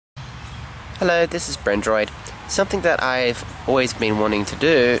Hello, this is Brendroid. Something that I've always been wanting to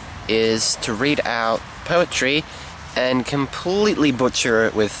do is to read out poetry and completely butcher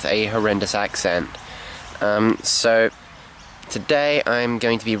it with a horrendous accent. So today I'm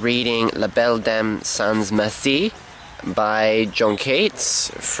going to be reading La Belle Dame sans Merci by John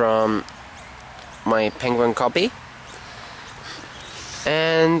Keats from my Penguin copy.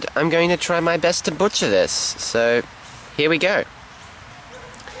 And I'm going to try my best to butcher this, so here we go.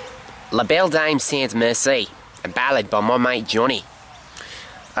 La Belle Dame sans Merci, a ballad by my mate Johnny.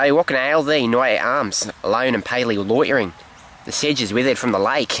 Oh, what can ail thee, knight at arms, alone and palely loitering? The sedge is withered from the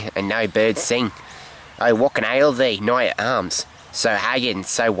lake, and no birds sing. Oh, what can ail thee, knight at arms, so haggard and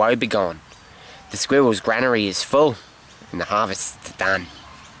so woe-begone? The squirrel's granary is full, and the harvest's done.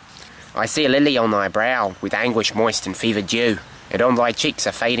 I see a lily on thy brow, with anguish moist and fever dew, and on thy cheeks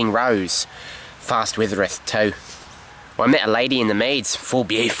a fading rose, fast withereth too. I met a lady in the meads, full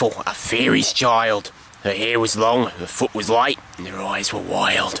beautiful, a fairy's child. Her hair was long, her foot was light, and her eyes were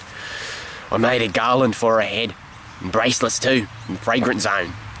wild. I made a garland for her head, and bracelets too, in the fragrant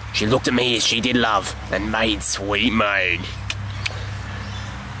zone. She looked at me as she did love, and made sweet moan.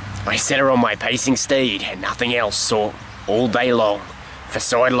 I set her on my pacing steed, and nothing else saw all day long, for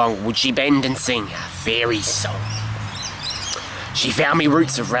sidelong would she bend and sing a fairy song. She found me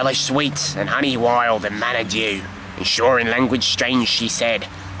roots of relish sweet, and honey wild and manna dew, and sure in language strange she said,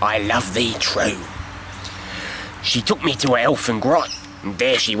 I love thee true. She took me to her elfin grot, and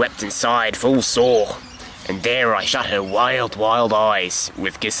there she wept and sighed full sore, and there I shut her wild, wild eyes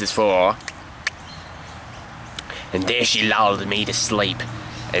with kisses for. And there she lulled me to sleep,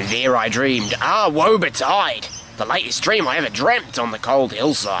 and there I dreamed, woe betide, the latest dream I ever dreamt on the cold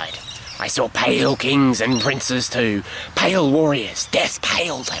hillside. I saw pale kings and princes too, pale warriors, death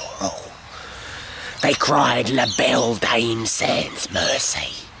pale they were all. They cried, La Belle Dame sans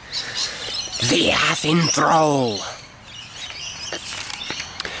Merci, thee hath in thrall.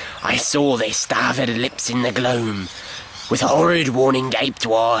 I saw their starved lips in the gloom, with horrid warning gaped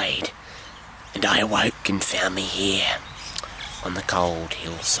wide, and I awoke and found me here, on the cold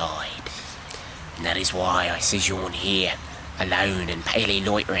hillside. And that is why I sojourn here, alone and palely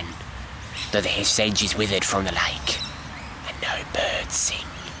loitering, though the sedge is withered from the lake, and no birds sing.